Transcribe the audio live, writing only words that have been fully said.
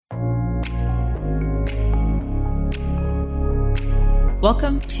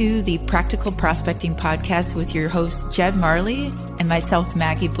Welcome to the Practical Prospecting Podcast with your host, Jed Marley, and myself,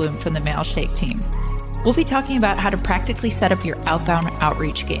 Maggie Bloom from the Mailshake team. We'll be talking about how to practically set up your outbound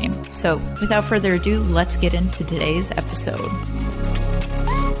outreach game. So without further ado, let's get into today's episode.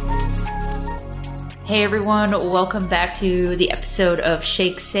 Hey everyone, welcome back to the episode of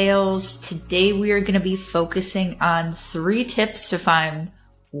Shake Sales. Today we are going to be focusing on 3 tips to find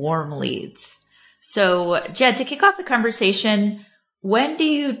warm leads. So Jed, to kick off the conversation, when do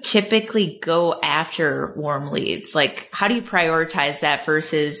you typically go after warm leads? Like, how do you prioritize that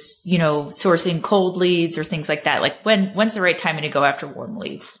versus, sourcing cold leads or things like that? Like, when's the right timing to go after warm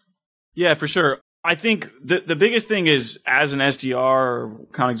leads? Yeah, for sure. I think the biggest thing is, as an SDR or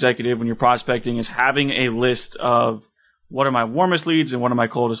account executive, when you're prospecting, is having a list of what are my warmest leads and what are my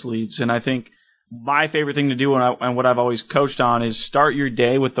coldest leads. And I think my favorite thing to do and what I've always coached on is start your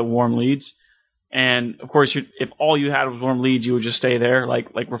day with the warm leads. And of course, if all you had was warm leads, you would just stay there,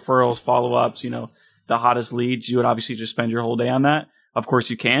 like referrals, follow-ups, the hottest leads. You would obviously just spend your whole day on that. Of course,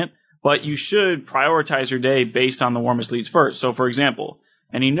 you can't, but you should prioritize your day based on the warmest leads first. So, for example,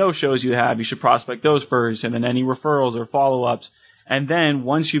 any no-shows you have, you should prospect those first, and then any referrals or follow-ups. And then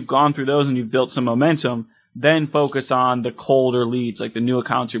once you've gone through those and you've built some momentum, then focus on the colder leads, like the new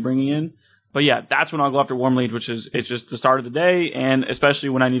accounts you're bringing in. But yeah, that's when I'll go after warm leads, it's just the start of the day. And especially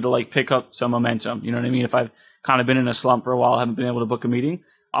when I need to pick up some momentum. You know what I mean? If I've kind of been in a slump for a while, haven't been able to book a meeting,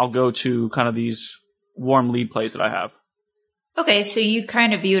 I'll go to kind of these warm lead plays that I have. Okay. So you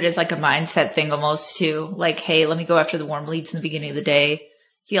kind of view it as like a mindset thing almost too. Like, hey, let me go after the warm leads in the beginning of the day.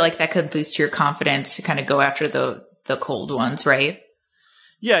 Feel like that could boost your confidence to kind of go after the cold ones, right?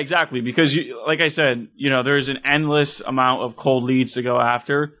 Yeah, exactly. Because like I said, there's an endless amount of cold leads to go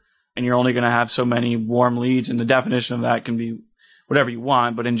after. And you're only going to have so many warm leads. And the definition of that can be whatever you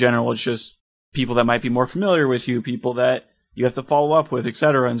want. But in general, it's just people that might be more familiar with you, people that you have to follow up with, et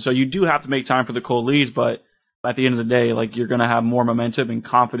cetera. And so you do have to make time for the cold leads. But at the end of the day, you're going to have more momentum and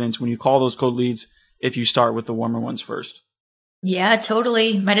confidence when you call those cold leads if you start with the warmer ones first. Yeah,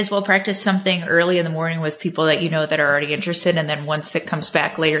 totally. Might as well practice something early in the morning with people that that are already interested. And then once it comes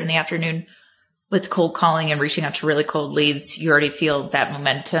back later in the afternoon, with cold calling and reaching out to really cold leads, you already feel that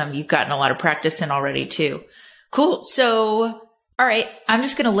momentum. You've gotten a lot of practice in already too. Cool. So, all right. I'm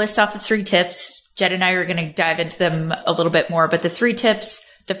just going to list off the 3 tips. Jed and I are going to dive into them a little bit more, but the 3 tips,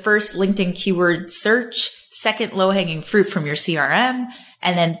 the first, LinkedIn keyword search, second, low hanging fruit from your CRM,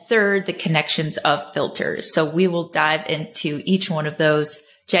 and then third, the connections of filters. So we will dive into each one of those.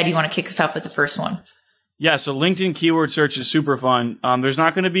 Jed, you want to kick us off with the first one? Yeah, so LinkedIn keyword search is super fun. There's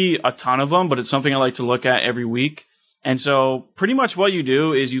not going to be a ton of them, but it's something I like to look at every week. And so pretty much what you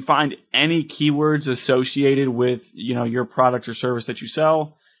do is you find any keywords associated with, your product or service that you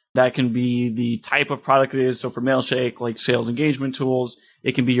sell. That can be the type of product it is. So for Mailshake, like sales engagement tools,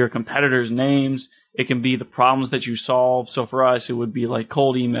 it can be your competitors' names. It can be the problems that you solve. So for us, it would be like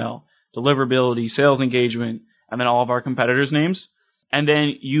cold email, deliverability, sales engagement, and then all of our competitors' names. And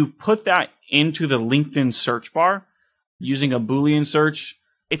then you put that into the LinkedIn search bar using a Boolean search.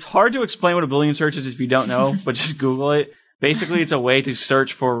 It's hard to explain what a Boolean search is if you don't know, but just Google it. Basically, it's a way to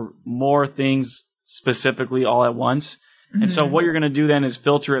search for more things specifically all at once. Mm-hmm. And so what you're going to do then is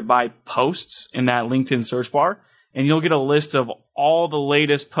filter it by posts in that LinkedIn search bar. And you'll get a list of all the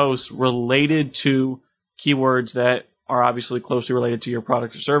latest posts related to keywords that are obviously closely related to your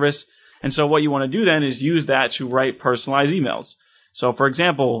product or service. And so what you want to do then is use that to write personalized emails. So for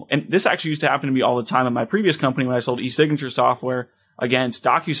example, and this actually used to happen to me all the time at my previous company when I sold e-signature software against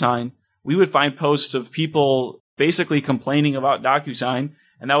DocuSign, we would find posts of people basically complaining about DocuSign.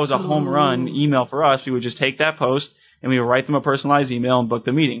 And that was a home run email for us. We would just take that post and we would write them a personalized email and book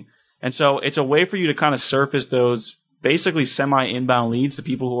the meeting. And so it's a way for you to kind of surface those basically semi-inbound leads to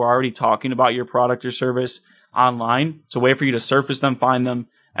people who are already talking about your product or service online. It's a way for you to surface them, find them,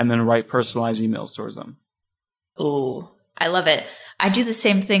 and then write personalized emails towards them. Ooh, I love it. I do the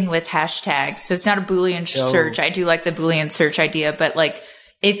same thing with hashtags. So it's not a Boolean search. I do like the Boolean search idea, but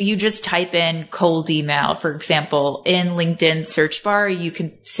if you just type in cold email, for example, in LinkedIn search bar, you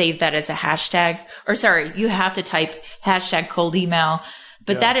can save that as a hashtag. Or sorry, you have to type hashtag cold email.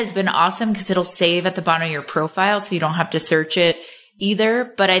 But that has been awesome because it'll save at the bottom of your profile so you don't have to search it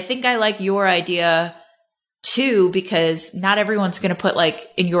either. But I think I like your idea too, because not everyone's going to put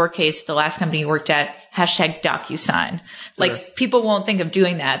in your case, the last company you worked at, hashtag DocuSign. Sure. People won't think of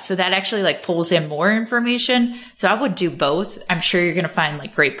doing that. So that actually pulls in more information. So I would do both. I'm sure you're going to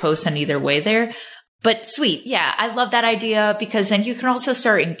find great posts on either way there. But sweet. Yeah. I love that idea because then you can also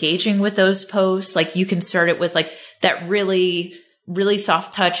start engaging with those posts. You can start it with that really really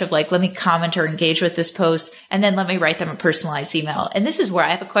soft touch of like, let me comment or engage with this post, and then let me write them a personalized email. And this is where I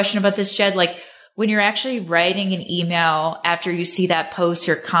have a question about this, Jed. Like when you're actually writing an email after you see that post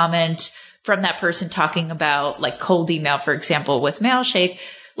or comment from that person talking about like cold email, for example, with Mailshake,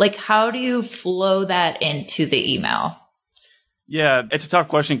 like how do you flow that into the email? Yeah, it's a tough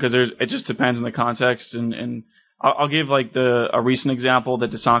question because it just depends on the context. And I'll give like a recent example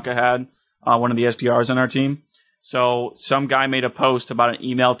that Desanka had, one of the SDRs on our team. So some guy made a post about an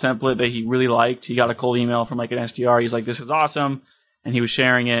email template that he really liked. He got a cold email from like an SDR. He's like, this is awesome. And he was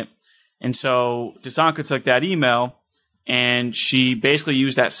sharing it. And so Desanka took that email and she basically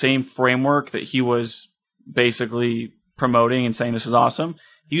used that same framework that he was basically promoting and saying this is awesome.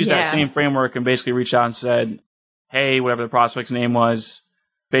 He used that same framework and basically reached out and said, hey, whatever the prospect's name was,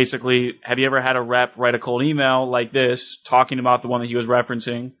 basically, have you ever had a rep write a cold email like this, talking about the one that he was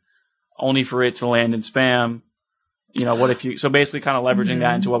referencing, only for it to land in spam? You know, what if you, so basically kind of leveraging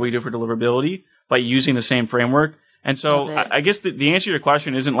that into what we do for deliverability by using the same framework. And so I guess the answer to your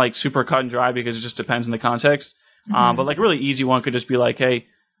question isn't like super cut and dry because it just depends on the context. But like a really easy one could just be like, hey,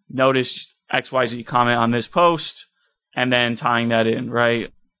 notice XYZ comment on this post and then tying that in,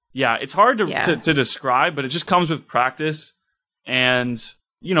 right? Yeah, it's hard to describe, but it just comes with practice and,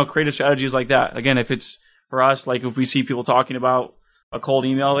 you know, creative strategies like that. Again, if it's for us, like if we see people talking about a cold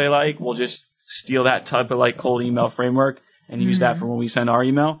email they like, we'll just steal that type of like cold email framework and use that for when we send our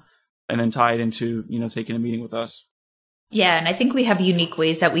email and then tie it into, you know, taking a meeting with us. Yeah. And I think we have unique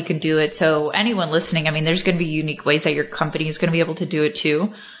ways that we can do it. So anyone listening, I mean, there's going to be unique ways that your company is going to be able to do it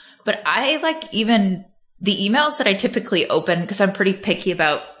too. But I like even the emails that I typically open, because I'm pretty picky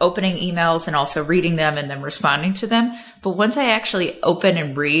about opening emails and also reading them and then responding to them. But once I actually open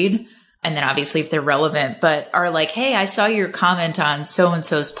and read, and then obviously if they're relevant, but are like, hey, I saw your comment on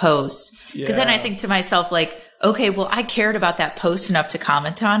so-and-so's post. Because then I think to myself, like, okay, well, I cared about that post enough to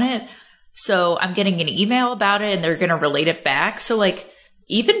comment on it. So I'm getting an email about it and they're going to relate it back. So like,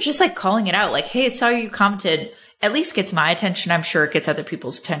 even just like calling it out, like, hey, I saw you commented, at least gets my attention. I'm sure it gets other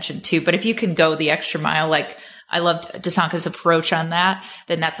people's attention too. But if you can go the extra mile, like I loved Desanka's approach on that,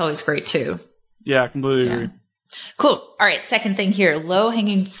 then that's always great too. Yeah, I completely agree. Cool. All right. Second thing here, low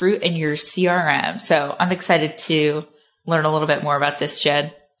hanging fruit in your CRM. So I'm excited to learn a little bit more about this,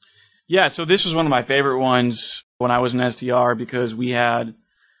 Jed. Yeah. So this was one of my favorite ones when I was an SDR because we had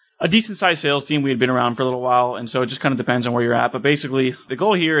a decent sized sales team. We had been around for a little while. And so it just kind of depends on where you're at. But basically the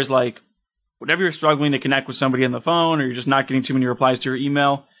goal here is like, whenever you're struggling to connect with somebody on the phone or you're just not getting too many replies to your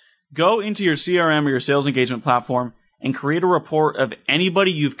email, go into your CRM or your sales engagement platform and create a report of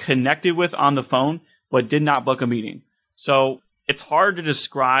anybody you've connected with on the phone but did not book a meeting. So it's hard to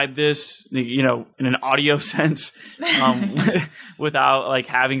describe this, you know, in an audio sense without like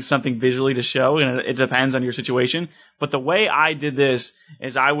having something visually to show. And it depends on your situation. But the way I did this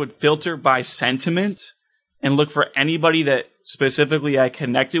is I would filter by sentiment and look for anybody that specifically I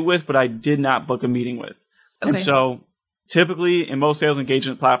connected with, but I did not book a meeting with. Okay. And so typically in most sales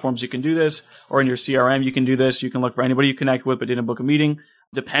engagement platforms, you can do this, or in your CRM, you can do this. You can look for anybody you connect with, but didn't book a meeting.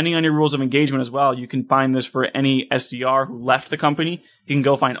 Depending on your rules of engagement as well, you can find this for any SDR who left the company. You can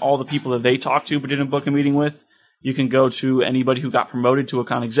go find all the people that they talked to, but didn't book a meeting with. You can go to anybody who got promoted to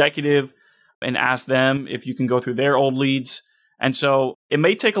account executive and ask them if you can go through their old leads. And so it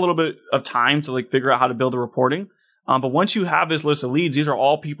may take a little bit of time to like figure out how to build the reporting. But once you have this list of leads, these are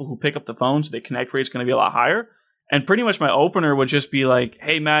all people who pick up the phone, so the connect rate is going to be a lot higher. And pretty much my opener would just be like,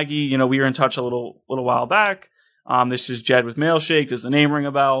 hey, Maggie, you know, we were in touch a little while back. This is Jed with Mailshake. Does the name ring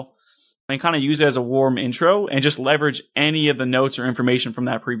a bell? And kind of use it as a warm intro and just leverage any of the notes or information from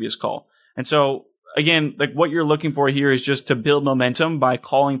that previous call. And so again, like what you're looking for here is just to build momentum by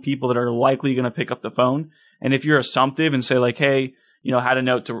calling people that are likely going to pick up the phone. And if you're assumptive and say like, hey, you know, had a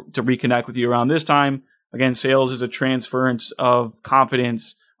note to reconnect with you around this time. Again, sales is a transference of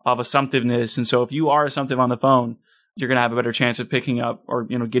confidence, of assumptiveness. And so if you are assumptive on the phone, you're going to have a better chance of picking up or,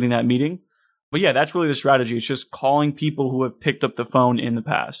 you know, getting that meeting. But yeah, that's really the strategy. It's just calling people who have picked up the phone in the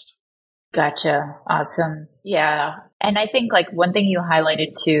past. Gotcha. Awesome. Yeah. And I think like one thing you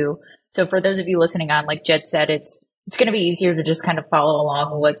highlighted too. So for those of you listening on, like Jed said, it's going to be easier to just kind of follow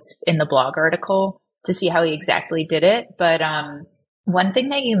along what's in the blog article to see how he exactly did it. But one thing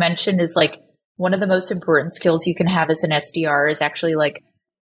that you mentioned is like one of the most important skills you can have as an SDR is actually like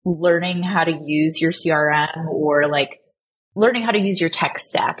learning how to use your CRM or like learning how to use your tech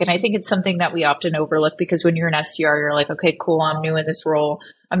stack. And I think it's something that we often overlook because when you're an SDR, you're like, okay, cool. I'm new in this role.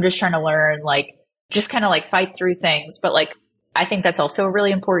 I'm just trying to learn, like just kind of like fight through things. But like, I think that's also a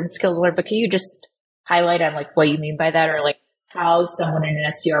really important skill to learn. But can you just highlight on like what you mean by that or like how someone in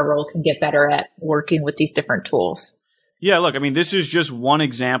an SDR role can get better at working with these different tools? Yeah, look, I mean, this is just one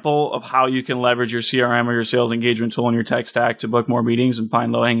example of how you can leverage your CRM or your sales engagement tool in your tech stack to book more meetings and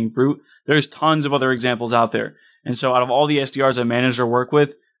find low-hanging fruit. There's tons of other examples out there. And so out of all the SDRs I manage or work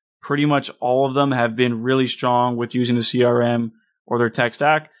with, pretty much all of them have been really strong with using the CRM or their tech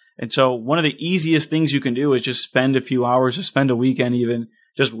stack. And so one of the easiest things you can do is just spend a few hours or spend a weekend even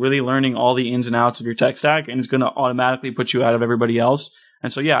just really learning all the ins and outs of your tech stack, and it's going to automatically put you out of everybody else.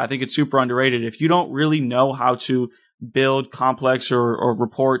 And so, yeah, I think it's super underrated. If you don't really know how to build complex or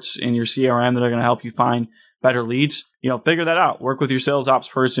reports in your CRM that are going to help you find better leads, figure that out. Work with your sales ops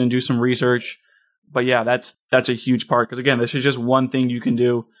person, do some research. But yeah, that's a huge part. Because again, this is just one thing you can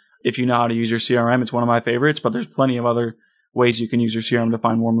do if you know how to use your CRM. It's one of my favorites, but there's plenty of other ways you can use your CRM to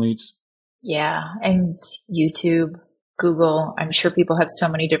find warm leads. Yeah. And YouTube, Google, I'm sure people have so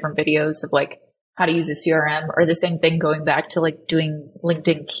many different videos of like how to use a CRM, or the same thing going back to like doing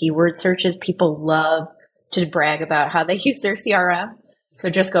LinkedIn keyword searches. People love to brag about how they use their CRM. So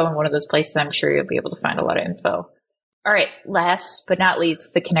just go in one of those places. I'm sure you'll be able to find a lot of info. All right. Last but not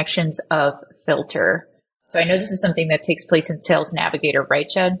least, the connections of Filter. So I know this is something that takes place in Sales Navigator, right,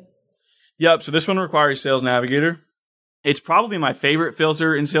 Jed? Yep. So this one requires Sales Navigator. It's probably my favorite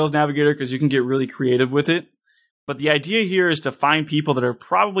filter in Sales Navigator because you can get really creative with it. But the idea here is to find people that are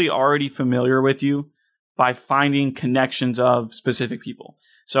probably already familiar with you by finding connections of specific people.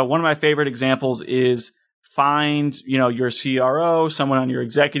 So one of my favorite examples is find, your CRO, someone on your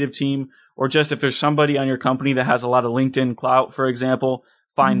executive team, or just if there's somebody on your company that has a lot of LinkedIn clout, for example,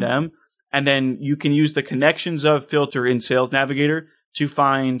 find them. And then you can use the connections of filter in Sales Navigator to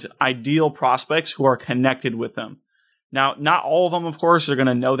find ideal prospects who are connected with them. Now, not all of them, of course, are going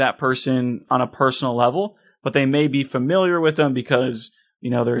to know that person on a personal level, but they may be familiar with them because,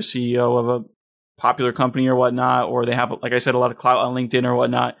 they're a CEO of a popular company or whatnot, or they have, like I said, a lot of clout on LinkedIn or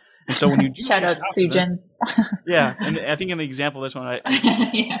whatnot. And so when you shout out Sujin. Yeah. And I think in the example of this one,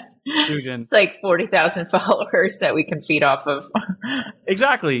 yeah. Sujin. It's like 40,000 followers that we can feed off of.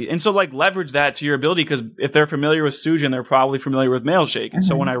 Exactly. And so like leverage that to your ability, because if they're familiar with Sujin, they're probably familiar with Mailshake. And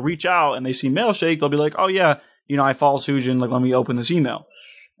so when I reach out and they see Mailshake, they'll be like, oh yeah, I follow Sujin, like let me open this email.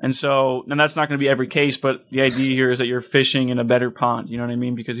 And that's not going to be every case, but the idea here is that you're fishing in a better pond. You know what I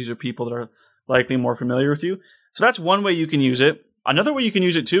mean? Because these are people that are likely more familiar with you. So that's one way you can use it. Another way you can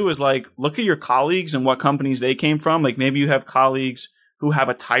use it too is like look at your colleagues and what companies they came from. Like maybe you have colleagues who have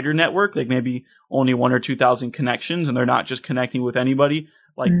a tighter network, like maybe only 1,000 or 2,000 connections, and they're not just connecting with anybody,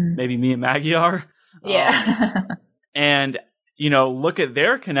 like maybe me and Maggie are. Yeah. And look at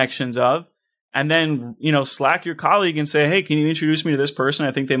their connections of, and then Slack your colleague and say, hey, can you introduce me to this person?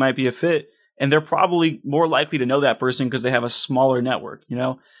 I think they might be a fit. And they're probably more likely to know that person because they have a smaller network,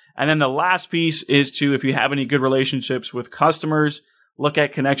 And then the last piece is to, if you have any good relationships with customers, look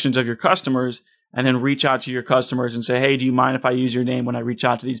at connections of your customers and then reach out to your customers and say, hey, do you mind if I use your name when I reach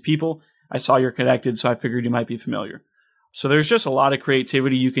out to these people? I saw you're connected, so I figured you might be familiar. So there's just a lot of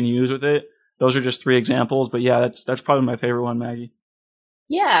creativity you can use with it. Those are just 3 examples. But yeah, that's probably my favorite one, Maggie.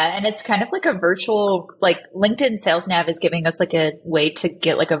 Yeah. And it's kind of like a virtual, like LinkedIn Sales Nav is giving us like a way to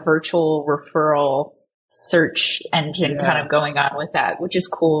get like a virtual referral search engine kind of going on with that, which is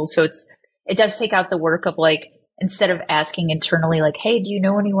cool. So it does take out the work of like, instead of asking internally, like, hey, do you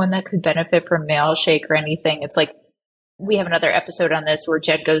know anyone that could benefit from Mailshake or anything? It's like, we have another episode on this where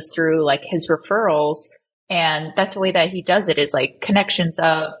Jed goes through like his referrals, and that's the way that he does it is like connections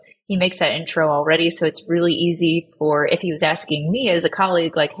of, he makes that intro already. So it's really easy for, if he was asking me as a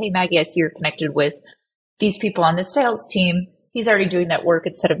colleague, like, hey, Maggie, I see you're connected with these people on the sales team. He's already doing that work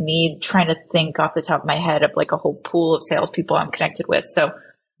instead of me trying to think off the top of my head of like a whole pool of salespeople I'm connected with. So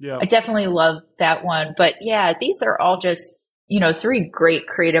yeah, I definitely love that one. But yeah, these are all just, 3 great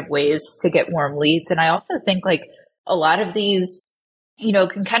creative ways to get warm leads. And I also think like a lot of these,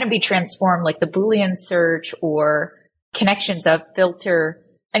 can kind of be transformed, like the Boolean search or connections of filter.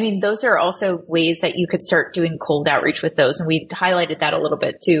 I mean, those are also ways that you could start doing cold outreach with those. And we highlighted that a little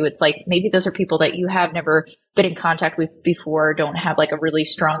bit too. It's like, maybe those are people that you have never been in contact with before, don't have like a really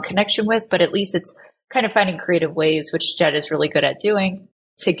strong connection with, but at least it's kind of finding creative ways, which Jed is really good at doing,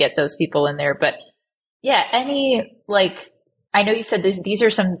 to get those people in there. But yeah, I know you said these are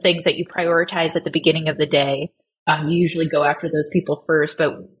some things that you prioritize at the beginning of the day. You usually go after those people first,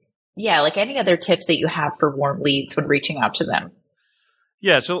 but yeah, like any other tips that you have for warm leads when reaching out to them.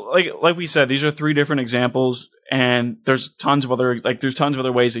 Yeah, so like we said, these are 3 different examples, and there's tons of other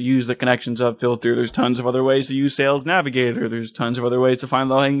ways to use the connections of filter. There's tons of other ways to use Sales Navigator. There's tons of other ways to find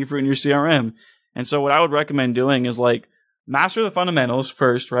low-hanging fruit in your CRM. And so what I would recommend doing is like master the fundamentals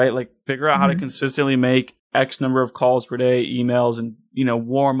first, right? Like figure out how to consistently make X number of calls per day, emails, and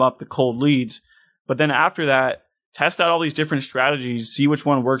warm up the cold leads. But then after that, test out all these different strategies, see which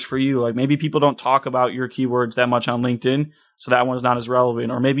one works for you. Like maybe people don't talk about your keywords that much on LinkedIn, so that one's not as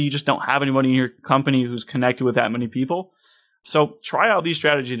relevant. Or maybe you just don't have anybody in your company who's connected with that many people. So try out these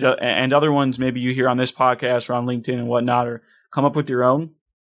strategies and other ones maybe you hear on this podcast or on LinkedIn and whatnot, or come up with your own.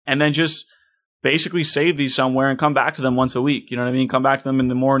 And then just basically save these somewhere and come back to them once a week. You know what I mean? Come back to them in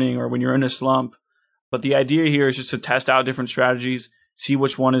the morning or when you're in a slump. But the idea here is just to test out different strategies, see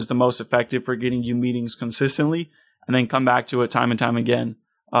which one is the most effective for getting you meetings consistently, and then come back to it time and time again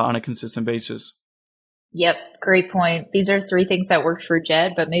on a consistent basis. Yep, great point. These are 3 things that worked for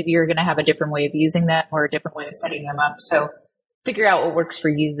Jed, but maybe you're going to have a different way of using them or a different way of setting them up. So figure out what works for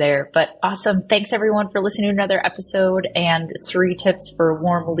you there. But awesome. Thanks everyone for listening to another episode and 3 tips for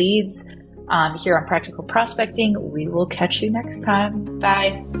warm leads here on Practical Prospecting. We will catch you next time.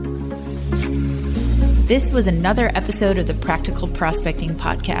 Bye. This was another episode of the Practical Prospecting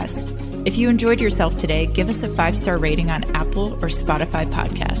Podcast. If you enjoyed yourself today, give us a 5-star rating on Apple or Spotify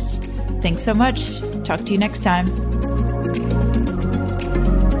podcasts. Thanks so much. Talk to you next time.